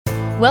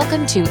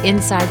Welcome to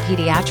Inside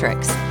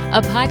Pediatrics,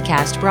 a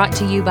podcast brought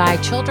to you by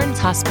Children's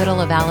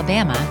Hospital of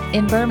Alabama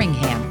in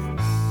Birmingham.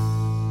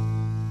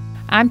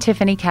 I'm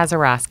Tiffany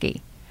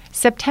Kazarowski.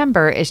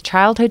 September is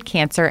Childhood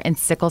Cancer and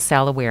Sickle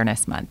Cell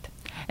Awareness Month.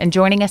 And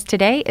joining us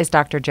today is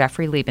Dr.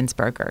 Jeffrey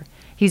Liebensberger.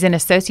 He's an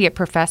associate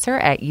professor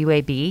at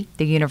UAB,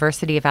 the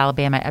University of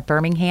Alabama at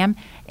Birmingham,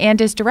 and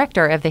is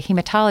director of the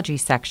hematology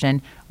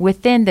section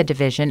within the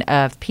Division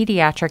of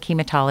Pediatric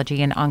Hematology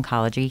and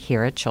Oncology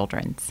here at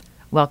Children's.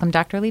 Welcome,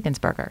 Dr.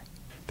 Liebensberger.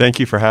 Thank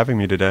you for having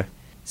me today.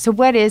 So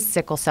what is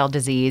sickle cell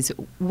disease?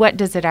 What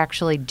does it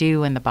actually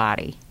do in the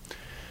body?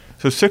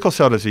 So sickle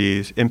cell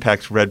disease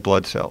impacts red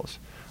blood cells.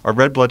 Our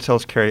red blood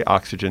cells carry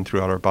oxygen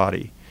throughout our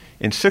body.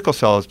 In sickle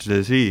cell is a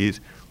disease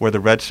where the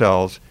red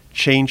cells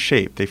change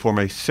shape. They form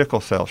a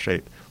sickle cell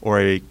shape or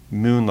a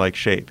moon-like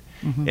shape.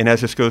 Mm-hmm. And as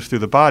this goes through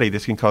the body,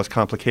 this can cause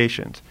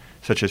complications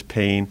such as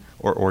pain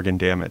or organ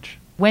damage.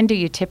 When do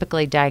you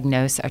typically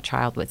diagnose a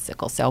child with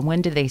sickle cell?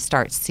 When do they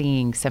start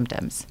seeing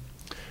symptoms?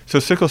 So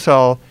sickle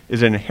cell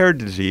is an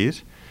inherited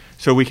disease,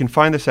 so we can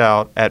find this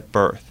out at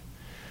birth.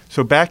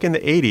 So back in the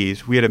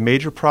 80s, we had a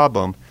major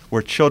problem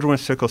where children with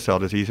sickle cell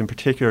disease, in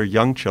particular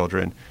young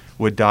children,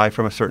 would die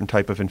from a certain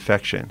type of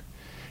infection.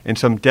 And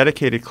some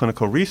dedicated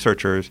clinical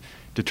researchers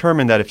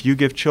determined that if you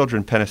give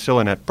children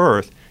penicillin at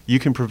birth, you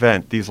can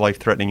prevent these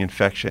life-threatening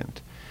infections.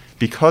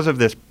 Because of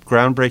this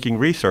groundbreaking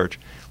research,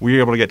 we were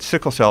able to get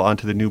sickle cell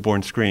onto the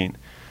newborn screen.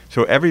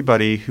 So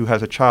everybody who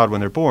has a child when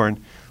they're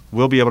born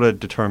will be able to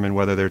determine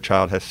whether their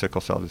child has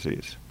sickle cell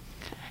disease.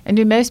 And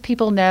do most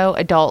people know,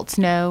 adults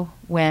know,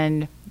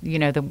 when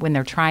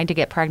they're trying to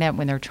get pregnant,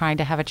 when they're trying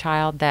to have a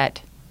child,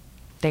 that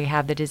they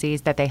have the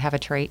disease, that they have a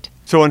trait?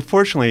 So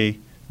unfortunately,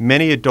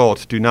 many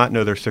adults do not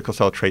know their sickle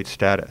cell trait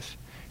status.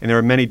 And there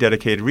are many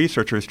dedicated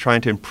researchers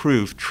trying to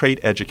improve trait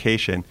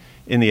education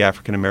in the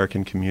African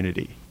American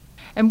community.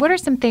 And what are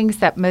some things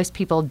that most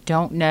people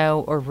don't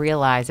know or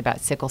realize about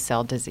sickle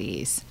cell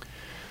disease?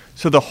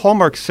 So the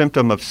hallmark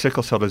symptom of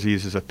sickle cell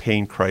disease is a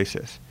pain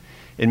crisis.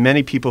 And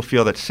many people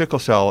feel that sickle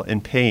cell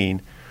and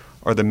pain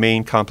are the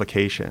main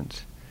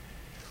complications.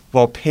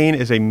 While pain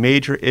is a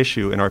major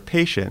issue in our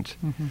patients,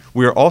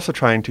 we are also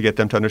trying to get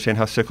them to understand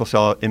how sickle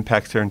cell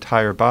impacts their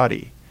entire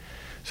body.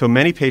 So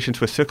many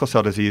patients with sickle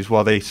cell disease,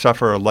 while they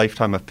suffer a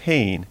lifetime of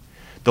pain,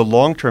 the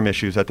long-term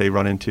issues that they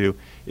run into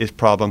is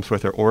problems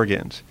with their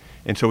organs.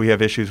 And so we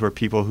have issues where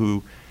people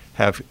who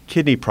have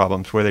kidney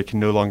problems where they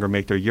can no longer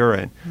make their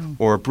urine,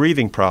 or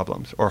breathing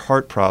problems, or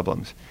heart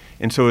problems.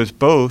 And so it's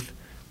both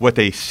what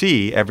they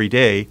see every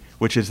day,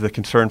 which is the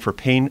concern for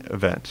pain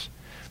events,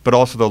 but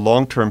also the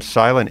long-term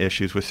silent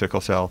issues with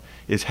sickle cell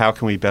is how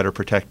can we better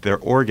protect their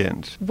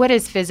organs. What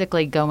is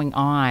physically going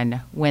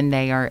on when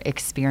they are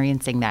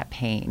experiencing that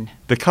pain?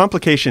 The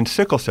complication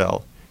sickle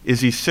cell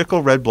is these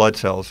sickle red blood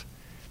cells,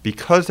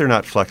 because they're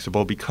not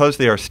flexible, because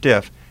they are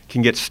stiff,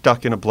 can get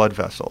stuck in a blood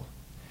vessel.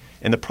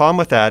 And the problem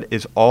with that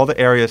is all the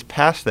areas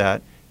past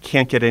that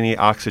can't get any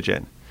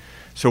oxygen.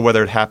 So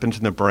whether it happens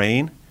in the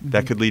brain,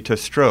 that could lead to a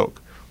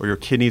stroke, or your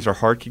kidneys or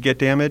heart could get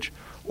damaged,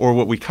 or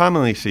what we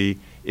commonly see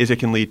is it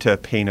can lead to a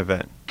pain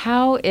event.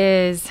 How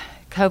is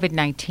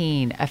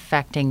COVID-19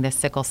 affecting the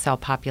sickle cell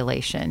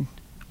population,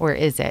 or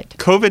is it?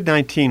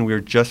 COVID-19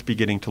 we're just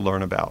beginning to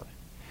learn about.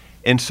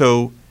 And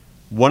so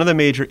one of the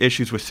major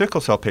issues with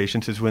sickle cell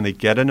patients is when they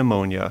get a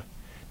pneumonia,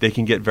 they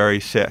can get very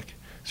sick.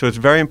 So it's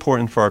very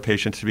important for our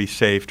patients to be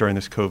safe during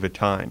this COVID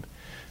time.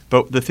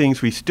 But the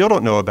things we still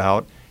don't know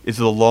about is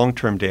the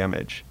long-term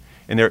damage.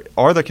 And there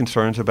are the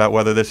concerns about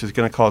whether this is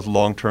going to cause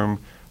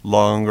long-term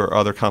lung or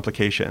other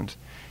complications.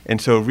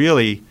 And so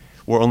really,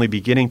 we're only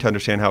beginning to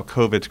understand how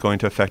COVID is going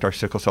to affect our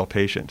sickle cell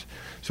patients.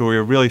 So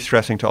we're really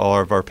stressing to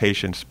all of our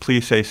patients,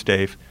 please stay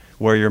safe,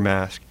 wear your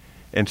mask,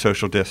 and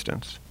social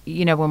distance.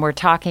 You know, when we're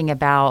talking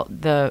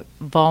about the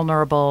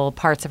vulnerable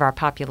parts of our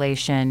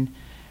population,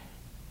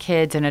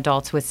 kids and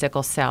adults with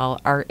sickle cell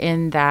are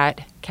in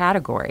that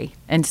category.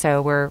 And so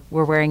we're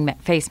wearing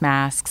face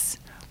masks,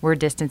 we're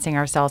distancing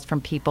ourselves from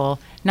people,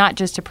 not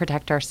just to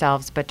protect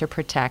ourselves, but to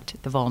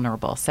protect the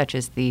vulnerable, such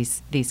as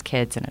these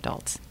kids and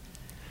adults.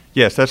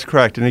 Yes, that's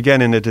correct. And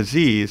again, in a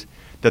disease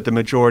that the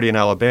majority in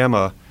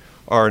Alabama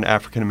are in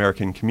African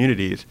American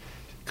communities,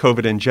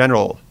 COVID in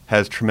general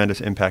has tremendous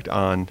impact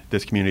on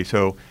this community.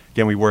 So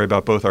again, we worry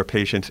about both our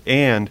patients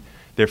and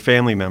their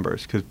family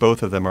members because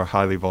both of them are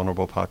highly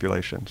vulnerable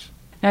populations.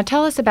 Now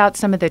tell us about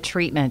some of the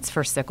treatments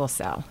for sickle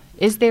cell.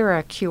 Is there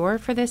a cure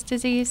for this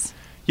disease?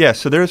 Yes,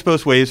 so there's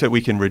both ways that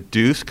we can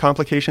reduce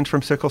complications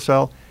from sickle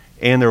cell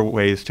and there are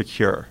ways to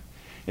cure.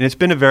 And it's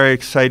been a very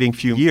exciting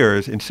few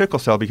years in sickle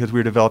cell because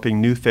we're developing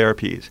new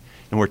therapies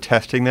and we're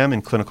testing them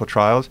in clinical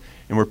trials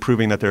and we're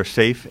proving that they're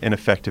safe and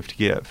effective to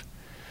give.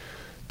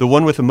 The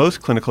one with the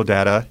most clinical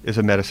data is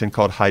a medicine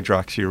called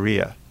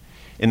hydroxyurea.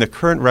 And the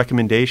current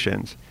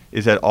recommendations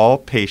is that all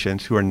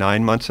patients who are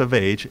 9 months of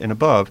age and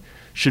above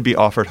should be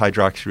offered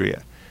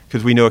hydroxyurea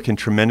because we know it can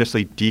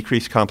tremendously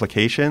decrease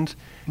complications.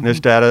 And there's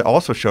data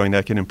also showing that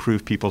it can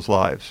improve people's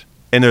lives.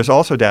 And there's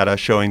also data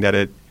showing that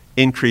it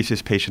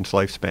increases patients'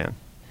 lifespan.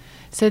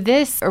 So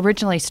this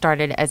originally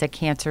started as a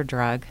cancer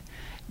drug.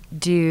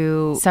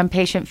 Do some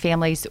patient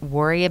families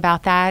worry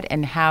about that,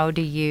 and how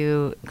do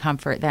you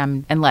comfort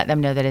them and let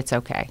them know that it's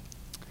okay?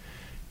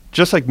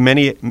 Just like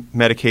many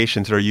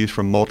medications that are used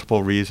for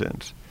multiple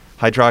reasons,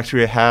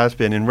 hydroxyurea has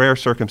been, in rare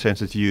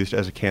circumstances, used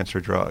as a cancer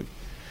drug.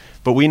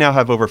 But we now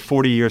have over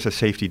 40 years of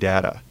safety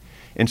data.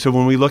 And so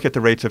when we look at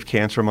the rates of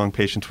cancer among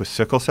patients with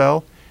sickle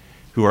cell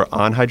who are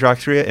on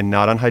hydroxyurea and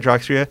not on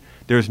hydroxyurea,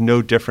 there's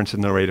no difference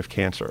in the rate of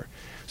cancer.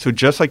 So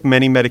just like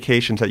many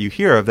medications that you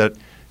hear of that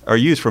are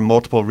used for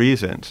multiple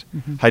reasons,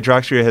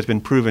 hydroxyurea has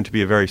been proven to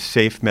be a very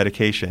safe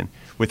medication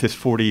with this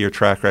 40-year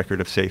track record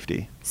of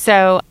safety.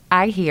 So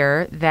I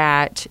hear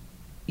that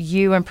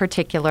you in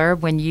particular,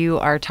 when you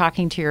are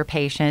talking to your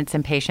patients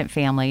and patient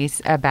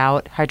families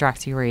about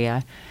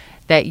hydroxyurea,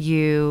 that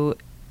you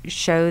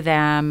show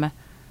them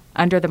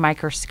under the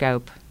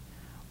microscope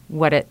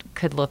what it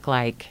could look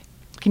like.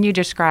 Can you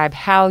describe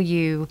how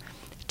you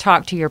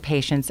talk to your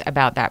patients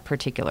about that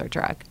particular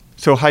drug?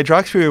 So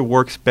hydroxyurea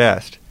works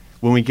best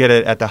when we get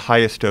it at the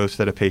highest dose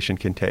that a patient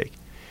can take.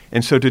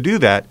 And so to do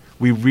that,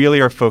 we really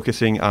are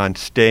focusing on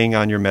staying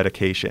on your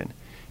medication.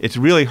 It's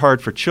really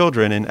hard for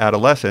children and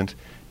adolescents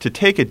to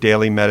take a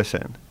daily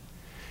medicine.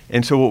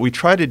 And so what we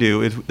try to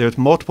do is there's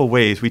multiple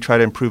ways we try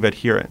to improve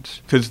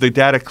adherence, because the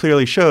data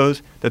clearly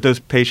shows that those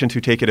patients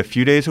who take it a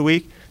few days a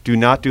week do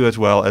not do as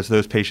well as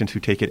those patients who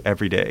take it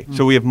every day.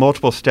 So we have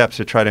multiple steps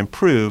to try to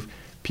improve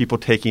people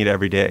taking it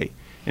every day.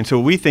 And so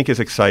what we think is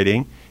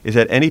exciting is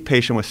that any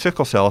patient with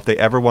sickle cell, if they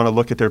ever want to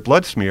look at their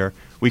blood smear,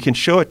 we can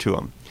show it to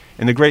them.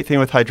 And the great thing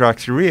with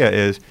hydroxyurea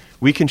is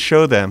we can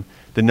show them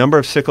the number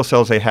of sickle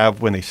cells they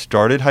have when they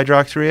started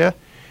hydroxyurea,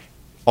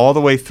 all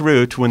the way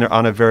through to when they're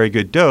on a very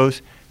good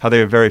dose, how they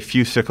have very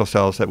few sickle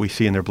cells that we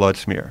see in their blood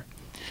smear.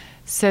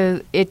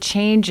 So it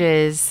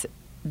changes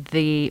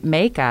the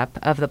makeup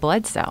of the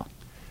blood cell.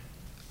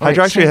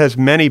 Hydroxyurea has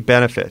many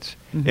benefits,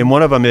 and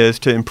one of them is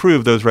to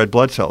improve those red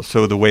blood cells.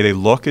 So the way they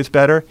look is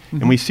better,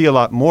 and we see a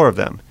lot more of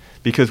them.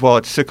 Because while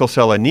it's sickle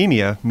cell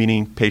anemia,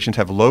 meaning patients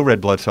have low red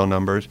blood cell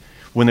numbers,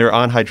 when they're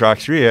on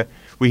hydroxyurea,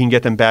 we can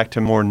get them back to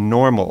more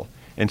normal.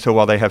 And so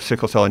while they have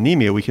sickle cell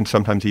anemia, we can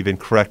sometimes even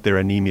correct their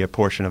anemia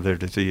portion of their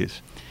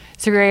disease.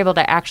 So you're able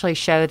to actually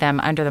show them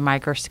under the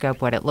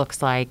microscope what it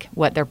looks like,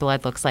 what their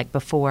blood looks like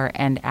before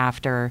and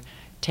after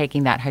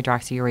taking that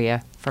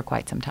hydroxyurea for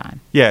quite some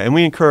time. Yeah, and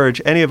we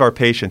encourage any of our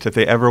patients, if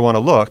they ever want to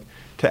look,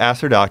 to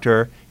ask their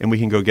doctor, and we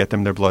can go get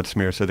them their blood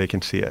smear so they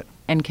can see it.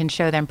 And can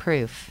show them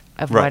proof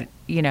of Right.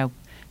 what,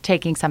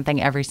 taking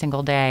something every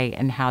single day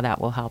and how that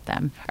will help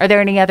them. Are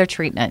there any other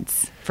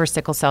treatments for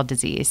sickle cell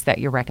disease that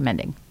you're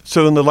recommending?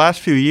 So in the last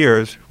few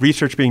years,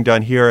 research being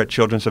done here at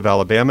Children's of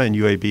Alabama and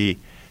UAB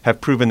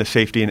have proven the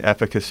safety and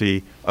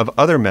efficacy of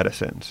other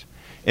medicines.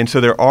 And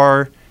so there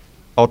are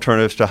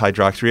alternatives to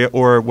hydroxyurea,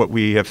 or what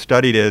we have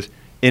studied is,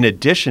 in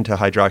addition to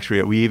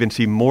hydroxyurea, we even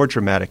see more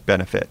dramatic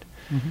benefit.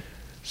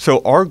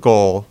 So our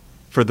goal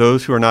for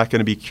those who are not going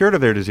to be cured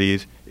of their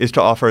disease is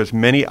to offer as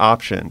many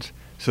options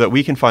so that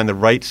we can find the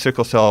right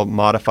sickle cell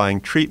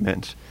modifying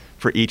treatments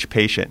for each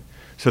patient.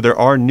 So there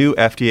are new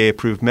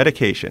FDA-approved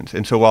medications.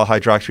 And so while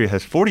hydroxyurea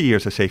has 40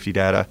 years of safety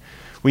data,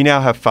 we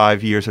now have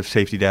 5 years of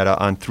safety data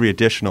on 3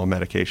 additional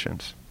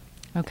medications.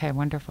 Okay,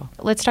 wonderful.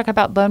 Let's talk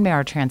about bone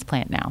marrow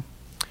transplant now.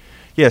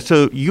 Yeah,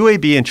 so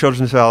UAB and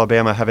Children's of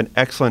Alabama have an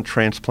excellent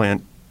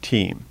transplant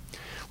team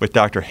with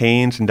Dr.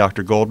 Haynes and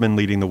Dr. Goldman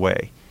leading the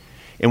way.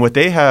 And what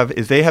they have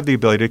is they have the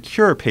ability to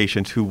cure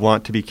patients who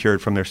want to be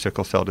cured from their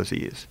sickle cell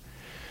disease.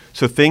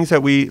 So things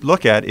that we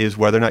look at is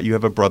whether or not you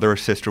have a brother or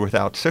sister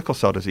without sickle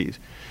cell disease.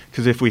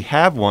 Because if we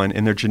have one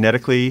and they're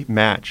genetically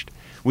matched,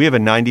 we have a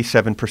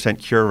 97%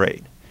 cure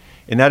rate.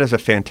 And that is a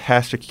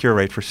fantastic cure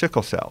rate for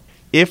sickle cell.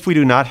 If we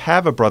do not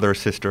have a brother or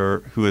sister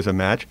who is a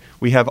match,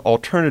 we have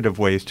alternative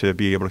ways to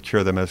be able to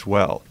cure them as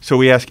well. So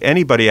we ask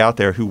anybody out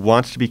there who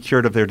wants to be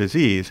cured of their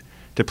disease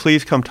to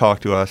please come talk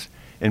to us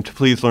and to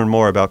please learn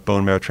more about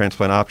bone marrow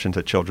transplant options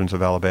at Children's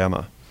of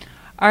Alabama.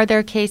 Are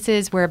there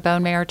cases where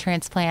bone marrow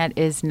transplant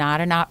is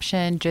not an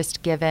option,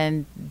 just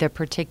given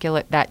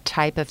the that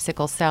type of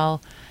sickle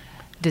cell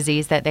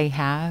disease that they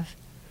have?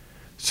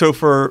 So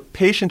for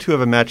patients who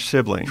have a matched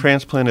sibling,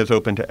 transplant is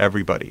open to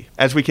everybody.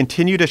 As we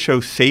continue to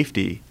show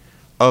safety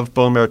of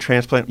bone marrow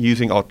transplant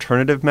using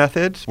alternative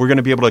methods, we're going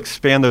to be able to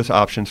expand those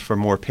options for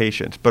more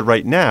patients. But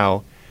right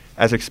now,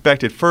 as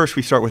expected, first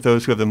we start with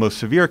those who have the most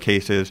severe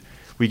cases.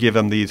 We give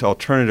them these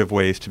alternative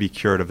ways to be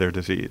cured of their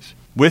disease.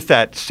 With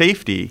that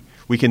safety,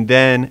 we can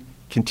then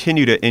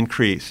continue to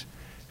increase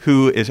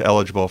who is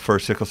eligible for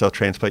sickle cell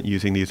transplant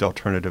using these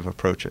alternative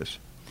approaches.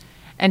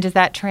 And does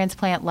that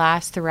transplant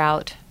last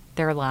throughout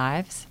their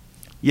lives?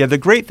 Yeah, the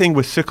great thing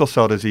with sickle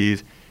cell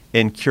disease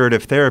and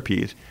curative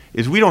therapies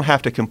is we don't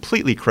have to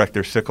completely correct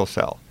their sickle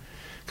cell.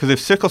 Because if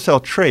sickle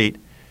cell trait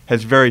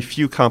has very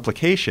few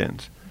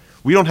complications,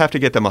 we don't have to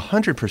get them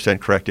 100%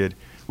 corrected.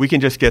 We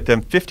can just get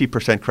them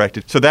 50%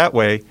 corrected. So that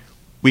way,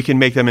 we can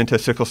make them into a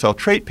sickle cell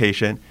trait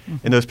patient,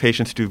 and those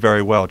patients do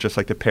very well, just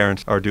like the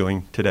parents are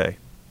doing today.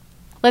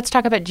 Let's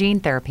talk about gene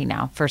therapy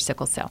now for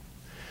sickle cell.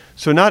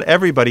 So not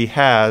everybody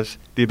has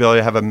the ability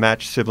to have a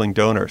matched sibling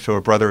donor, so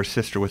a brother or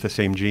sister with the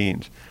same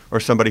genes, or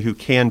somebody who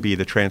can be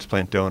the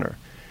transplant donor.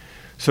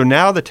 So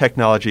now the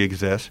technology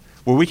exists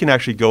where we can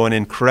actually go in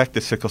and correct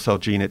the sickle cell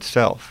gene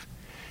itself.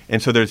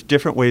 And so there's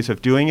different ways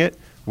of doing it.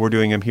 We're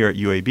doing them here at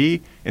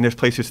UAB, and there's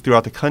places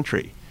throughout the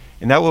country.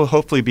 And that will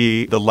hopefully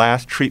be the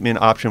last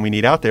treatment option we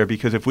need out there,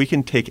 because if we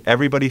can take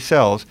everybody's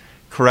cells,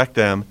 correct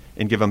them,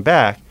 and give them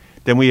back,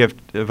 then we have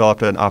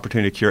developed an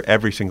opportunity to cure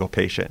every single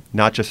patient,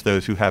 not just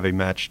those who have a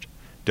matched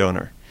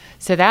donor.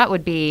 So that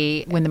would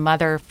be when the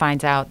mother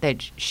finds out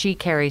that she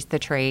carries the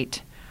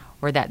trait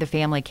or that the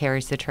family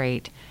carries the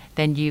trait,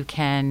 then you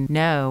can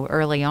know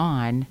early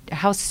on.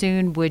 How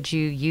soon would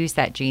you use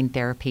that gene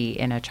therapy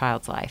in a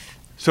child's life?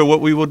 So what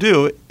we will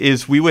do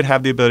is we would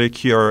have the ability to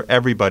cure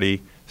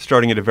everybody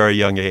starting at a very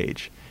young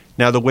age.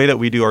 Now, the way that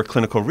we do our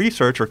clinical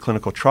research or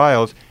clinical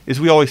trials is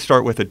we always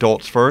start with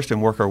adults first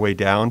and work our way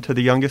down to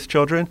the youngest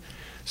children.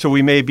 So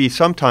we may be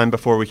some time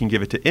before we can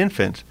give it to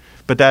infants,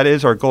 but that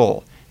is our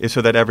goal, is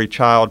so that every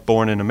child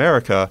born in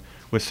America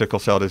with sickle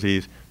cell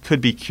disease could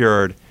be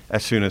cured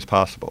as soon as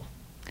possible.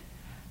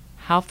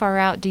 How far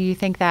out do you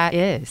think that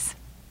is?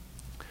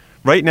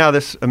 Right now,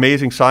 this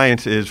amazing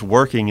science is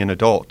working in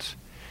adults,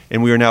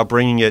 and we are now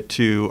bringing it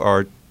to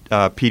our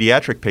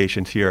pediatric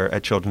patients here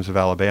at Children's of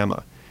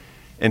Alabama.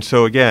 And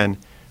so again,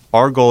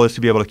 our goal is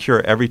to be able to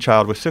cure every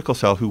child with sickle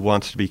cell who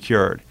wants to be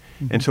cured.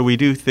 Mm-hmm. And so we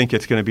do think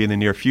it's going to be in the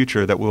near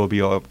future that we'll be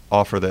able to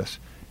offer this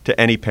to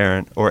any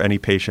parent or any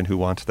patient who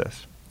wants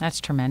this. That's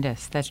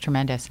tremendous. That's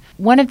tremendous.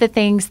 One of the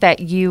things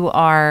that you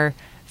are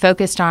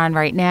focused on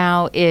right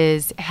now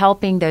is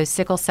helping those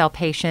sickle cell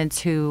patients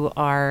who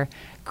are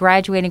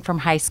graduating from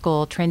high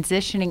school,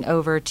 transitioning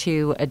over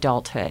to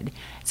adulthood.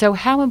 So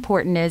how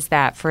important is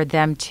that for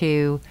them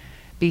to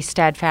be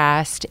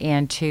steadfast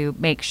and to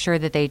make sure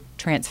that they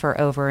transfer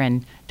over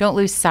and don't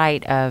lose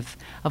sight of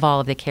all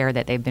of the care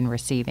that they've been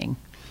receiving?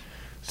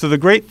 So the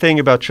great thing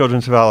about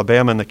Children's of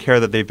Alabama and the care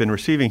that they've been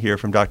receiving here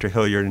from Dr.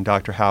 Hilliard and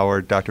Dr.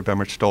 Howard, Dr.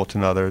 Bemert-Stoltz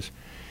and others,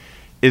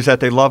 is that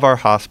they love our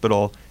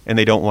hospital and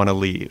they don't want to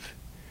leave.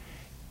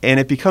 And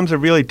it becomes a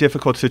really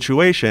difficult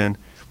situation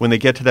when they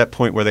get to that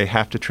point where they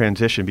have to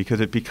transition, because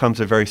it becomes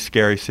a very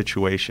scary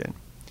situation.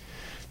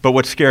 But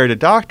what's scary to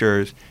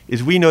doctors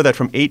is we know that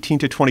from 18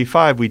 to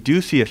 25, we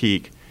do see a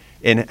peak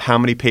in how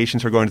many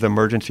patients are going to the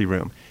emergency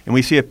room. And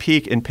we see a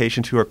peak in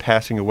patients who are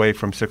passing away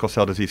from sickle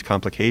cell disease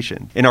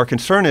complications. And our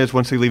concern is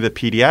once they leave the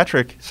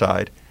pediatric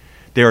side,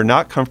 they are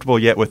not comfortable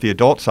yet with the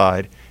adult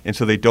side, and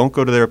so they don't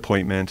go to their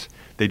appointments,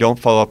 they don't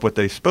follow up what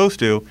they're supposed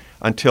to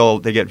until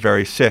they get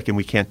very sick and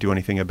we can't do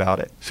anything about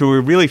it. So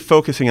we're really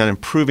focusing on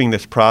improving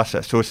this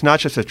process. So it's not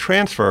just a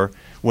transfer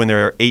when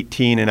they're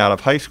 18 and out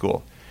of high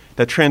school.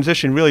 That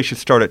transition really should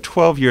start at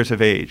 12 years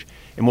of age.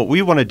 And what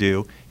we want to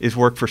do is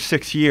work for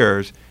 6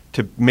 years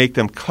to make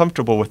them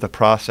comfortable with the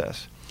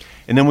process.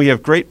 And then we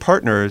have great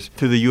partners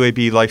through the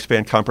UAB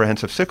Lifespan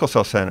Comprehensive Sickle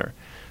Cell Center.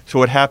 So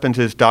what happens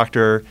is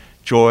Dr.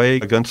 Joy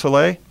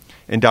Gunsele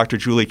and Dr.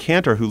 Julie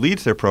Cantor, who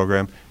leads their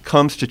program,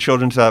 comes to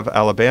Children's of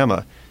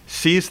Alabama,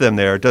 sees them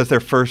there, does their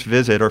first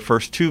visit or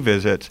first 2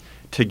 visits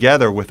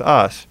together with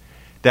us.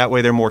 That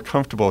way they're more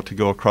comfortable to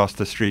go across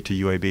the street to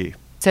UAB.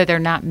 So they're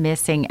not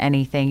missing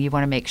anything. You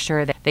want to make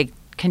sure that they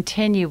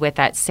continue with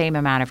that same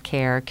amount of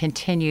care,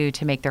 continue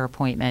to make their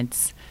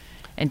appointments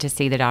and to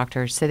see the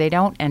doctors so they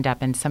don't end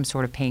up in some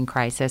sort of pain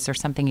crisis or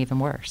something even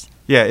worse.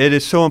 Yeah, it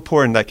is so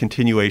important, that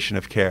continuation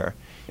of care.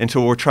 And so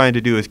what we're trying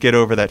to do is get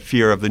over that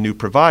fear of the new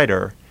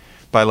provider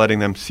by letting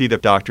them see the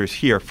doctors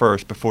here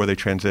first before they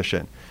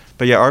transition.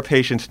 But yeah, our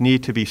patients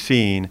need to be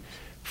seen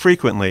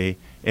frequently,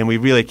 and we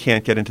really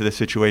can't get into the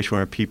situation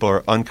where people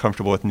are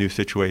uncomfortable with new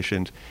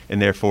situations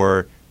and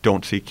therefore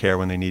don't seek care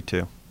when they need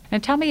to. Now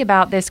tell me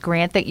about this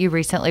grant that you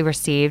recently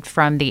received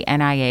from the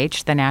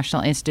NIH, the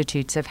National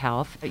Institutes of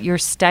Health. You're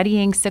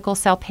studying sickle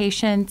cell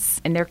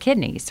patients and their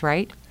kidneys,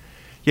 right?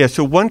 Yeah,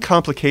 so one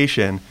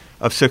complication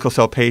of sickle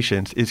cell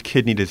patients is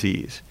kidney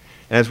disease.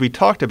 And as we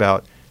talked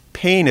about,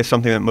 pain is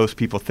something that most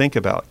people think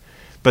about.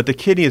 But the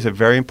kidney is a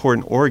very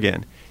important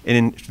organ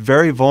and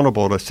very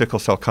vulnerable to sickle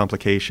cell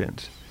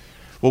complications.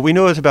 What we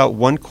know is about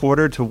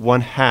 1/4 to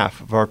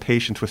 1/2 of our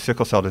patients with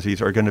sickle cell disease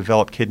are going to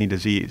develop kidney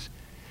disease.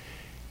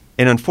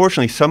 And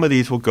unfortunately, some of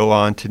these will go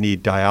on to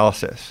need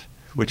dialysis,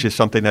 which is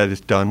something that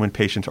is done when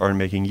patients aren't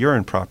making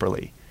urine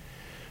properly.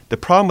 The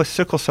problem with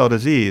sickle cell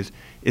disease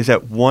is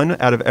that 1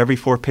 out of every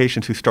 4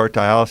 patients who start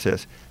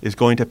dialysis is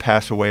going to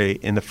pass away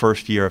in the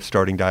first year of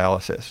starting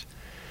dialysis.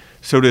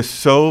 So it is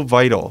so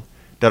vital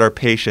that our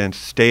patients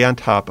stay on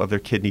top of their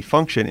kidney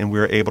function and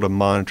we're able to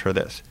monitor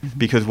this. Mm-hmm.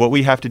 Because what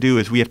we have to do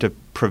is we have to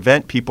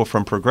prevent people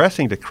from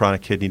progressing to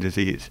chronic kidney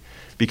disease.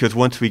 Because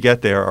once we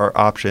get there, our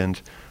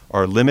options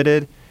are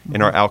limited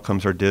and our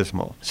outcomes are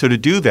dismal. So to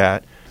do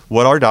that,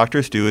 what our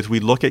doctors do is we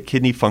look at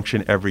kidney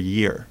function every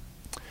year.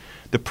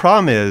 The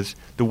problem is,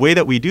 the way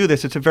that we do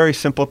this, it's a very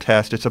simple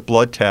test. It's a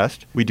blood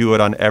test. We do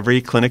it on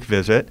every clinic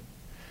visit.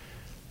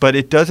 But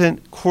it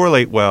doesn't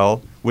correlate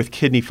well with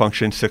kidney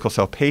function in sickle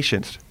cell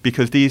patients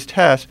because these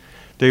tests,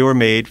 they were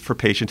made for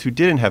patients who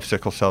didn't have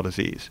sickle cell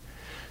disease.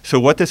 So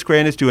what this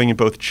grant is doing in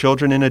both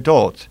children and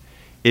adults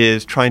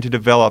is trying to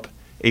develop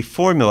a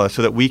formula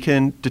so that we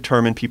can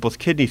determine people's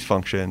kidneys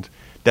functions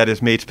that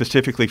is made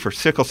specifically for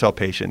sickle cell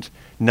patients,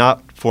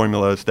 not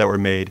formulas that were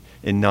made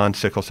in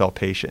non-sickle cell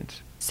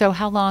patients. So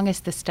how long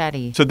is the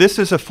study? So this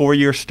is a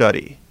 4-year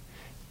study.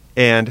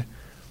 And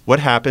what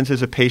happens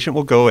is a patient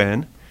will go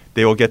in,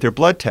 they will get their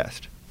blood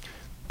test.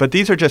 But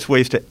these are just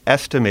ways to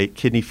estimate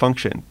kidney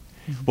function.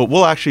 What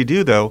we'll actually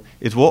do, though,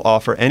 is we'll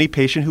offer any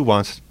patient who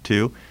wants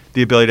to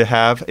the ability to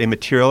have a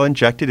material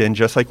injected in,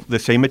 just like the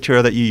same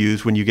material that you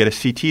use when you get a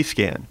CT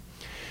scan.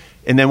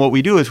 And then what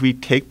we do is we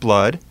take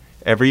blood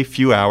every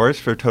few hours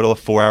for a total of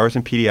 4 hours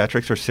in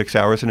pediatrics or 6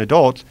 hours in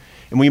adults,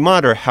 and we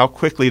monitor how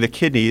quickly the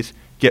kidneys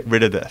get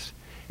rid of this.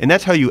 And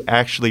that's how you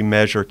actually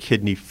measure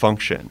kidney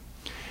function.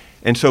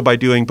 And so by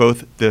doing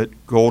both the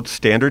gold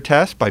standard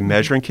test, by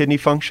measuring kidney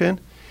function,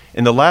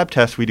 and the lab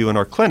tests we do in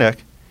our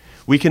clinic,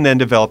 we can then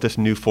develop this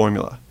new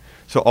formula.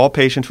 So all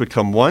patients would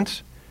come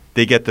once,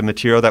 they get the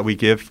material that we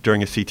give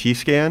during a CT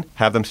scan,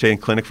 have them stay in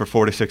clinic for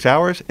 4 to 6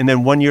 hours, and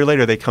then 1 year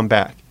later they come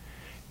back.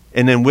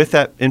 And then with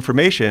that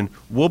information,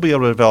 we'll be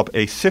able to develop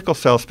a sickle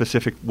cell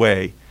specific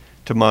way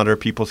to monitor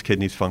people's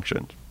kidneys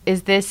function.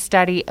 Is this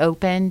study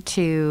open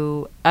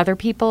to other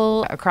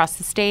people across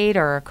the state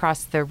or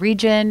across the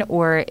region,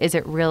 or is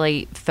it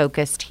really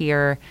focused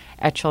here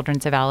at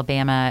Children's of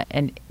Alabama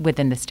and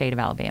within the state of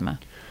Alabama?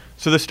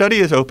 So the study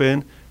is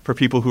open for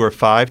people who are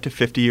 5 to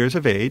 50 years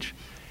of age.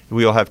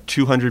 We will have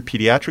 200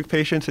 pediatric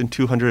patients and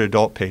 200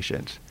 adult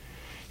patients.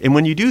 And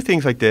when you do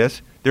things like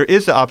this, there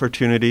is the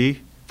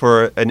opportunity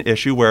for an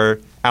issue where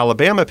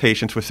Alabama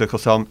patients with sickle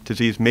cell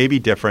disease may be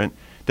different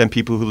than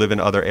people who live in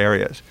other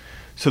areas.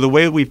 So the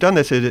way we've done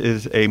this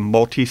is a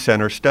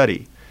multi-center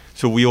study.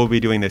 So we will be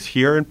doing this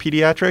here in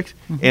pediatrics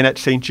and at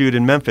St. Jude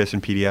in Memphis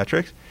in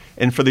pediatrics.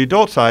 And for the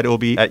adult side, it will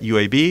be at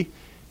UAB,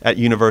 at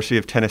University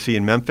of Tennessee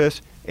in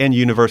Memphis, and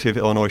University of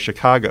Illinois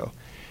Chicago.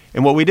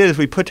 And what we did is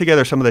we put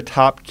together some of the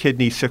top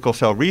kidney sickle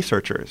cell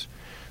researchers.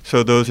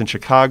 So those in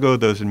Chicago,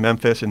 those in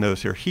Memphis, and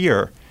those who are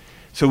here.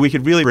 So we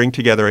could really bring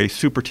together a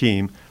super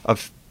team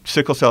of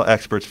sickle cell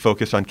experts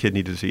focused on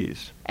kidney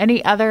disease.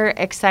 Any other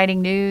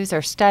exciting news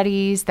or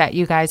studies that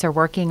you guys are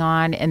working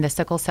on in the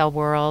sickle cell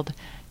world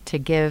to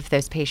give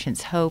those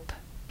patients hope?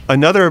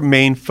 Another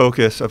main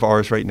focus of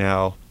ours right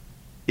now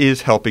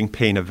is helping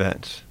pain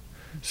events.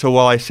 So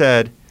while I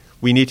said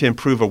we need to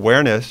improve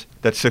awareness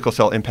that sickle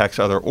cell impacts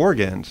other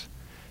organs,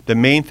 the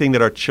main thing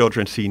that our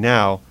children see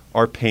now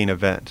are pain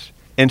events.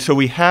 And so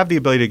we have the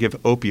ability to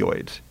give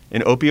opioids.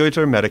 And opioids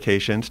are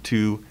medications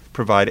to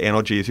provide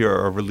analgesia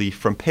or relief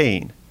from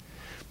pain.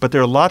 But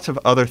there are lots of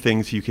other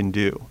things you can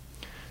do.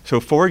 So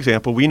for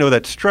example, we know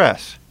that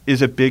stress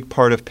is a big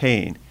part of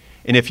pain.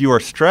 And if you are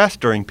stressed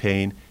during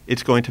pain,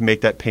 it's going to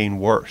make that pain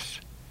worse.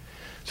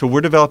 So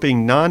we're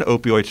developing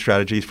non-opioid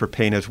strategies for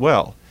pain as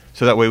well.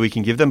 So that way we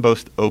can give them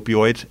both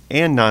opioids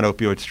and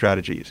non-opioid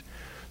strategies.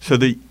 So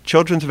the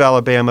Children's of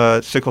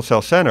Alabama Sickle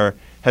Cell Center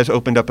has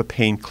opened up a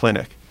pain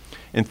clinic.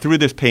 And through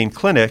this pain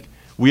clinic,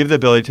 we have the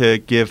ability to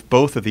give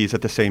both of these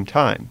at the same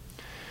time.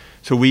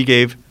 So we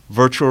gave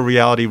virtual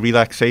reality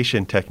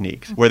relaxation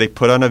techniques where they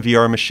put on a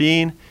VR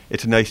machine.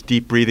 It's a nice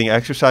deep breathing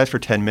exercise for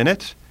 10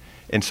 minutes.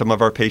 And some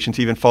of our patients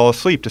even fall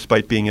asleep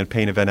despite being in a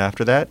pain event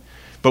after that.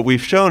 But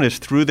we've shown is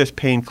through this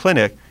pain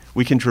clinic,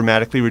 we can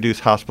dramatically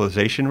reduce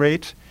hospitalization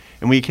rates,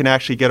 and we can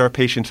actually get our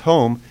patients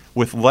home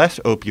with less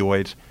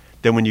opioids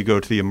than when you go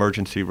to the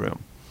emergency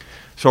room.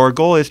 So our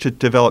goal is to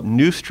develop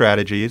new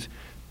strategies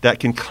that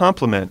can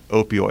complement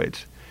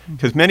opioids.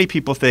 Because many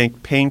people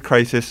think pain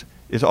crisis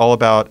is all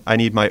about, I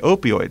need my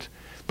opioids.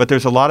 But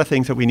there's a lot of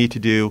things that we need to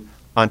do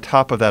on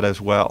top of that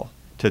as well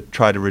to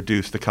try to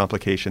reduce the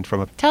complications from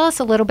a... Tell us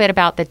a little bit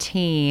about the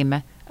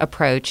team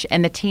approach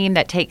and the team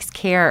that takes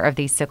care of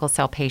these sickle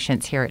cell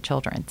patients here at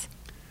Children's.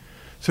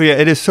 So yeah,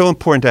 it is so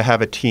important to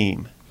have a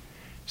team.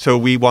 So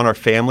we want our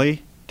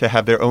family to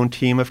have their own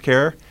team of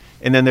care,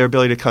 and then their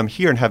ability to come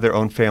here and have their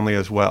own family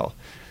as well.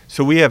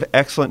 So we have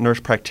excellent nurse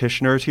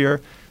practitioners here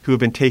who have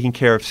been taking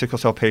care of sickle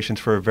cell patients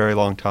for a very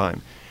long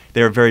time.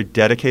 They are very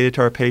dedicated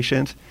to our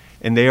patients,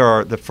 and they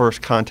are the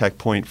first contact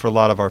point for a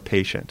lot of our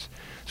patients.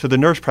 So the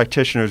nurse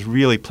practitioners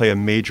really play a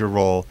major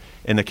role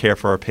in the care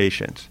for our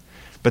patients.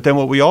 But then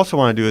what we also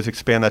want to do is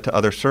expand that to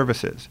other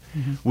services.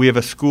 We have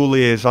a school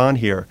liaison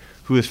here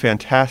who is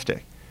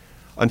fantastic.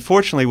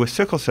 Unfortunately, with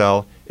sickle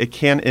cell, it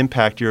can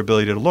impact your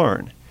ability to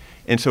learn.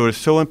 And so it is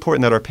so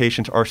important that our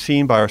patients are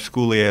seen by our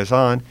school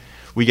liaison.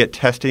 We get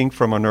testing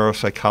from our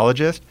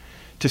neuropsychologist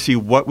to see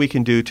what we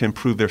can do to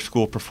improve their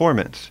school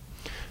performance.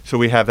 So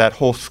we have that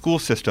whole school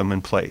system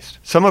in place.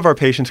 Some of our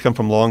patients come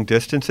from long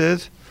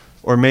distances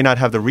or may not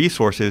have the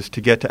resources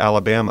to get to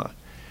Alabama.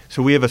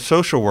 So we have a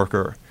social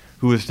worker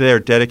who is there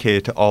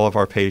dedicated to all of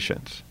our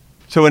patients.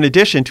 So in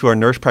addition to our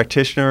nurse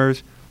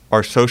practitioners,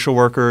 our social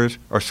workers,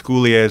 our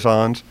school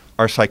liaisons,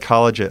 our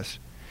psychologists,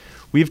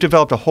 we've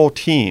developed a whole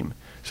team.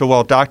 So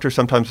while doctors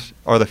sometimes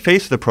are the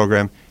face of the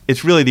program,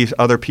 it's really these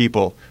other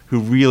people who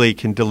really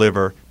can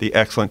deliver the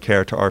excellent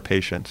care to our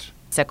patients.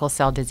 Sickle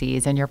cell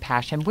disease and your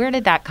passion, where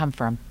did that come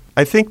from?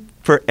 I think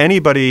For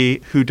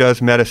anybody who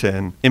does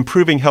medicine,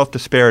 improving health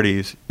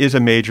disparities is a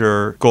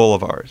major goal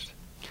of ours.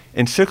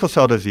 And sickle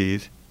cell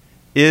disease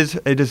is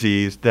a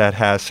disease that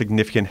has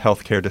significant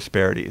healthcare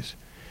disparities.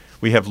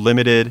 We have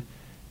limited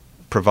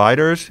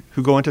providers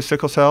who go into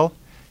sickle cell,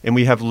 and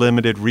we have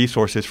limited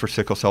resources for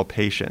sickle cell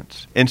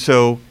patients. And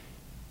so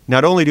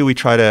not only do we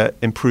try to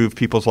improve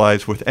people's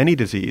lives with any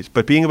disease,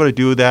 but being able to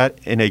do that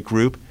in a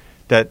group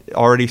that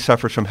already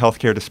suffers from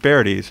healthcare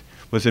disparities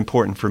was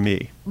important for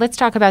me. Let's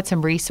talk about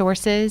some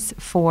resources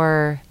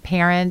for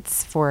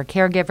parents, for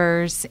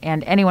caregivers,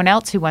 and anyone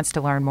else who wants to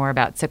learn more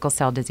about sickle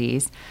cell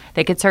disease.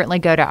 They could certainly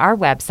go to our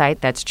website,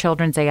 that's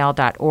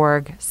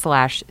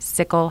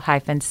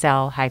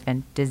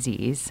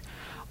childrensal.org/sickle-cell-disease,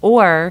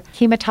 or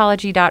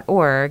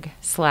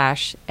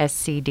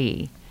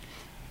hematology.org/SCD.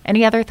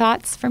 Any other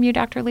thoughts from you,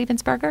 Dr.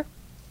 Liebensberger?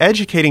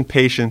 Educating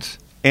patients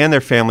and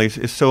their families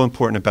is so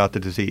important about the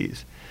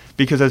disease,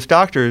 because as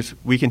doctors,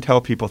 we can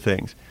tell people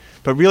things.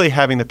 But really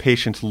having the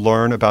patients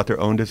learn about their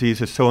own disease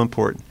is so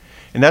important.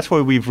 And that's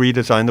why we've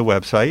redesigned the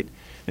website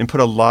and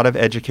put a lot of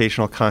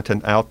educational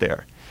content out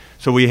there.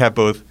 So we have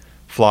both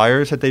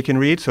flyers that they can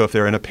read. So if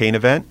they're in a pain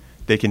event,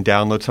 they can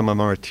download some of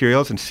our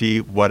materials and see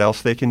what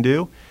else they can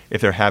do.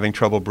 If they're having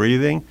trouble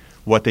breathing,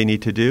 what they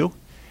need to do.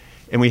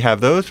 And we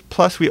have those.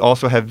 Plus, we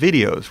also have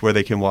videos where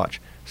they can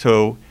watch.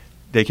 So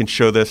they can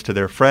show this to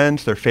their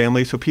friends, their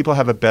families, so people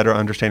have a better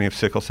understanding of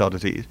sickle cell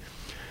disease.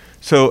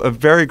 So a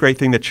very great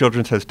thing that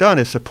Children's has done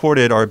is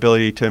supported our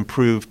ability to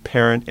improve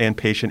parent and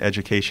patient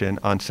education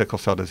on sickle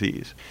cell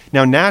disease.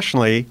 Now,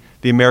 nationally,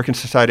 the American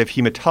Society of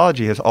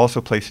Hematology has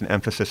also placed an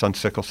emphasis on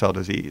sickle cell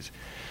disease.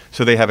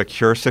 So they have a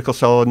Cure Sickle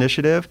Cell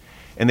initiative,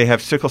 and they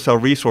have sickle cell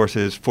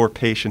resources for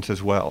patients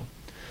as well.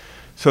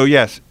 So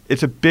yes,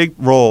 it's a big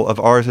role of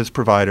ours as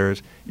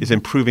providers is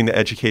improving the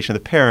education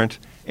of the parent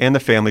and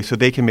the family so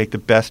they can make the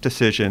best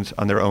decisions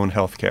on their own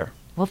health care.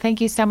 Well,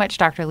 thank you so much,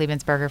 Dr.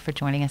 Liebensberger, for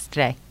joining us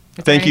today.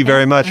 Thank you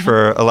very much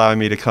for allowing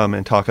me to come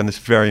and talk on this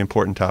very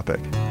important topic.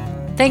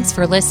 Thanks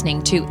for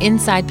listening to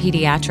Inside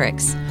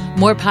Pediatrics.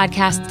 More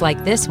podcasts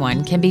like this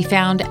one can be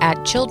found at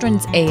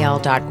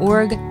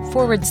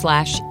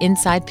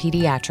childrensal.org/Inside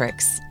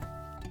Pediatrics.